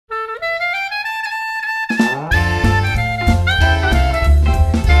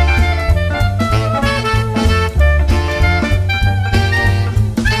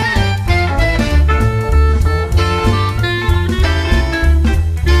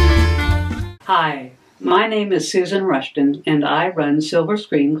Hi, my name is Susan Rushton, and I run Silver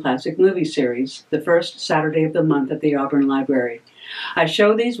Screen Classic Movie Series, the first Saturday of the month at the Auburn Library. I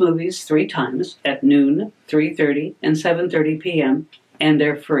show these movies 3 times at noon, 3:30, and 7:30 p.m., and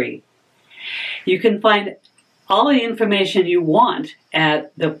they're free. You can find all the information you want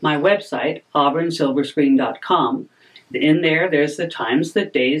at my website, auburnsilverscreen.com. In there's the times, the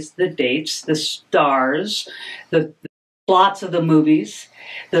days, the dates, the stars, the plots of the movies,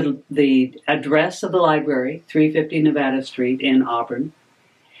 the address of the library, 350 Nevada Street in Auburn.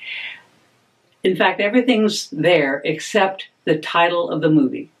 In fact, everything's there except the title of the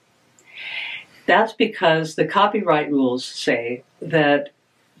movie. That's because the copyright rules say that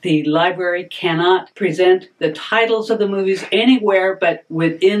the library cannot present the titles of the movies anywhere but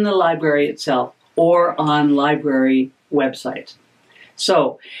within the library itself or on library websites.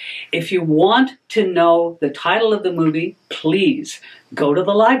 So, if you want to know the title of the movie, please go to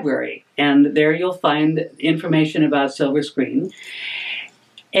the library, and there you'll find information about Silver Screen,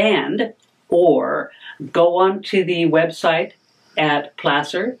 or go on to the website at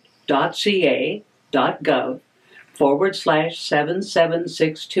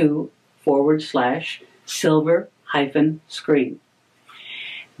placer.ca.gov/7762/silver-screen.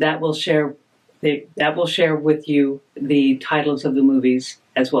 That will share with you the titles of the movies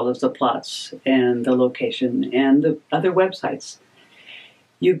as well as the plots and the location and the other websites.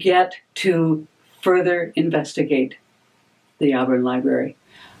 You get to further investigate the Auburn Library.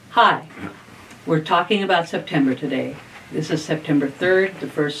 Hi, we're talking about September today. This is September 3rd, the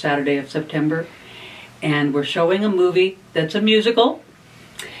first Saturday of September, and we're showing a movie that's a musical.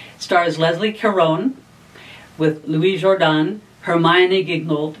 It stars Leslie Caron with Louis Jourdan, Hermione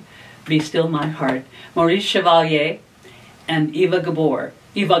Gingold, Be Still My Heart, Maurice Chevalier, and Eva Gabor.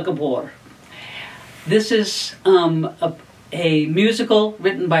 This is a musical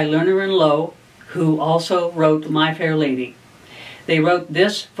written by Lerner and Loewe, who also wrote My Fair Lady. They wrote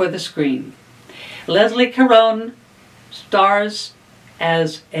this for the screen. Leslie Caron stars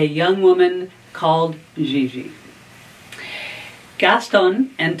as a young woman called Gigi.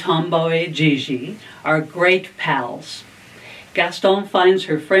 Gaston and tomboy Gigi are great pals. Gaston finds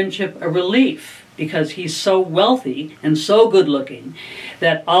her friendship a relief because he's so wealthy and so good-looking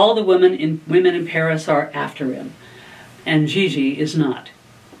that all the women in Paris are after him. And Gigi is not.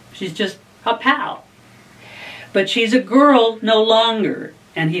 She's just a pal. But she's a girl no longer,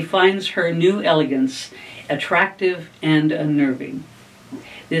 and he finds her new elegance attractive and unnerving.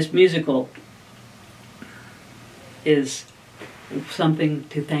 This musical is something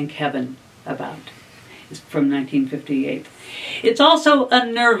to thank heaven about. It's from 1958. It's also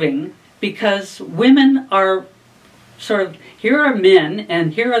unnerving because women are sort of, here are men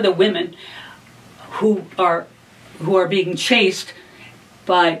and here are the women who are being chased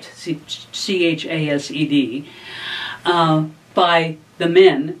by CHASED by the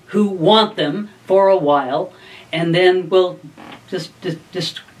men who want them for a while and then will just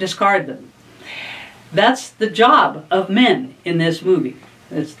discard them. That's the job of men in this movie.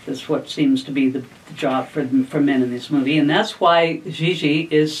 That's what seems to be the job for men in this movie, and that's why Gigi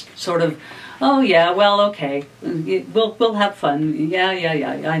is sort of, oh yeah, well, okay, we'll have fun, yeah,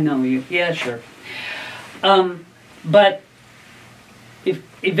 I know you, yeah, sure. But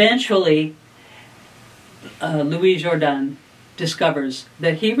eventually, Louis Jourdan discovers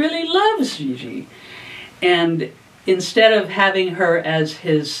that he really loves Gigi, and instead of having her as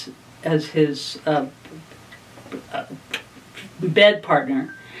his bed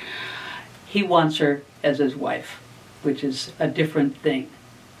partner, he wants her as his wife, which is a different thing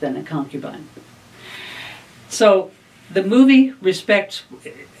than a concubine. So the movie respects.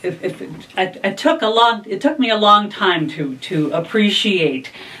 It took me a long time to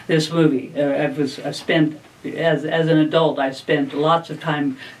appreciate this movie. As an adult, I spent lots of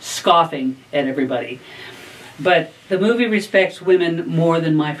time scoffing at everybody, but the movie respects women more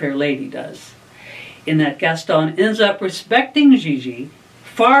than My Fair Lady does, in that Gaston ends up respecting Gigi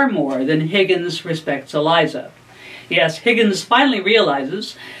far more than Higgins respects Eliza. Yes, Higgins finally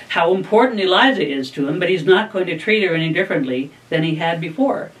realizes how important Eliza is to him, but he's not going to treat her any differently than he had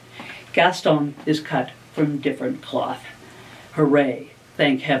before. Gaston is cut from different cloth. Hooray,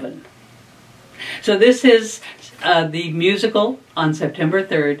 thank heaven. So this is the musical on September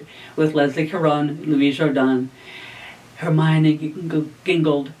 3rd with Leslie Caron, Louis Jourdan, Hermione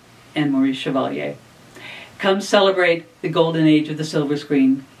Gingold, and Maurice Chevalier. Come celebrate the golden age of the silver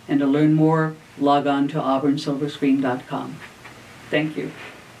screen, and to learn more, log on to auburnsilverscreen.com. Thank you.